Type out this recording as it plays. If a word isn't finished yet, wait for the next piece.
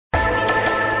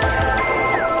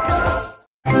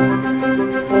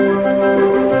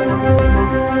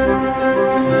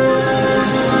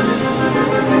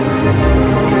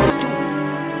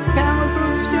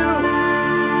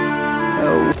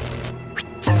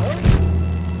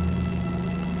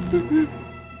Thank you.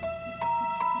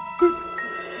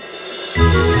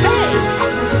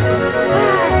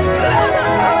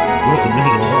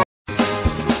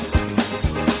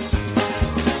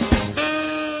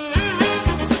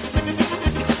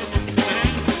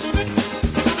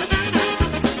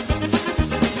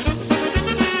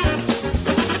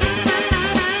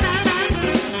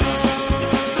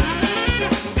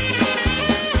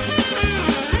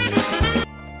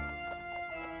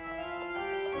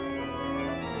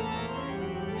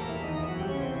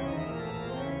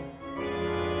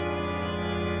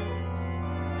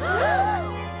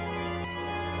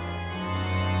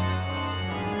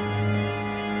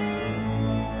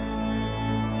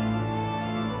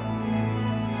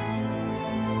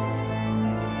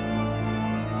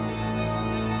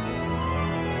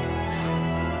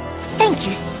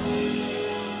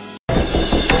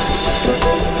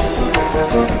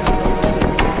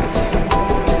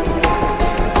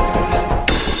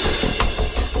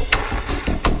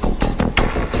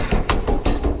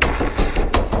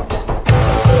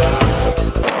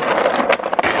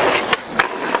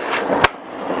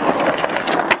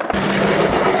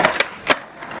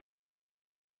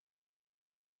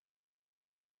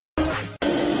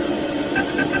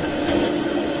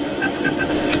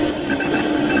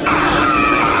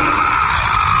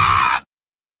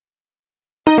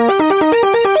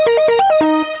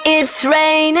 It's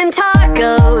raining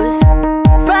tacos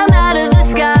from out of the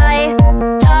sky.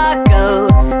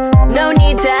 Tacos, no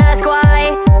need to ask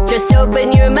why. Just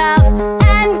open your mouth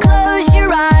and close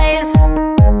your eyes.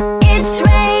 It's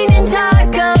raining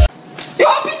tacos. Yo,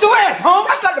 I'll beat your ass, home.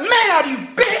 That's like the man out of you,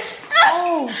 bitch.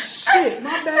 Oh, shit,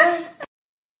 my bad.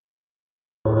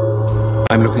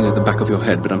 I'm looking at the back of your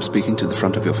head, but I'm speaking to the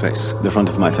front of your face. The front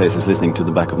of my face is listening to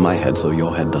the back of my head, so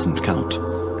your head doesn't count.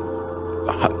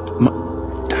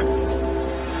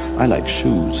 I like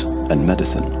shoes and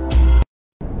medicine.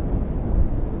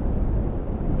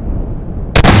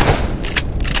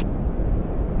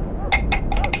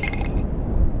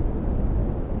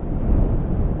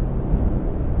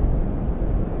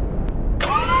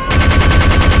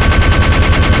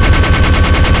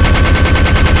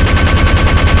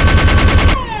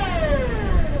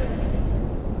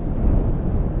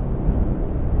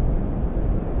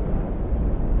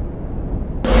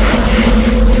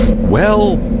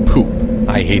 Well, poop.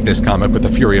 I hate this comic with the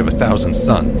fury of 1,000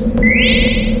 suns.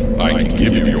 I can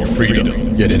give you your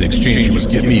freedom, yet in exchange you must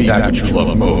give me that which you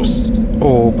love most.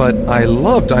 Oh, but I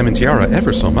love Diamond Tiara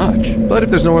ever so much. But if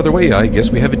there's no other way, I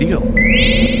guess we have a deal.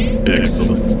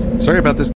 Excellent. Sorry about this.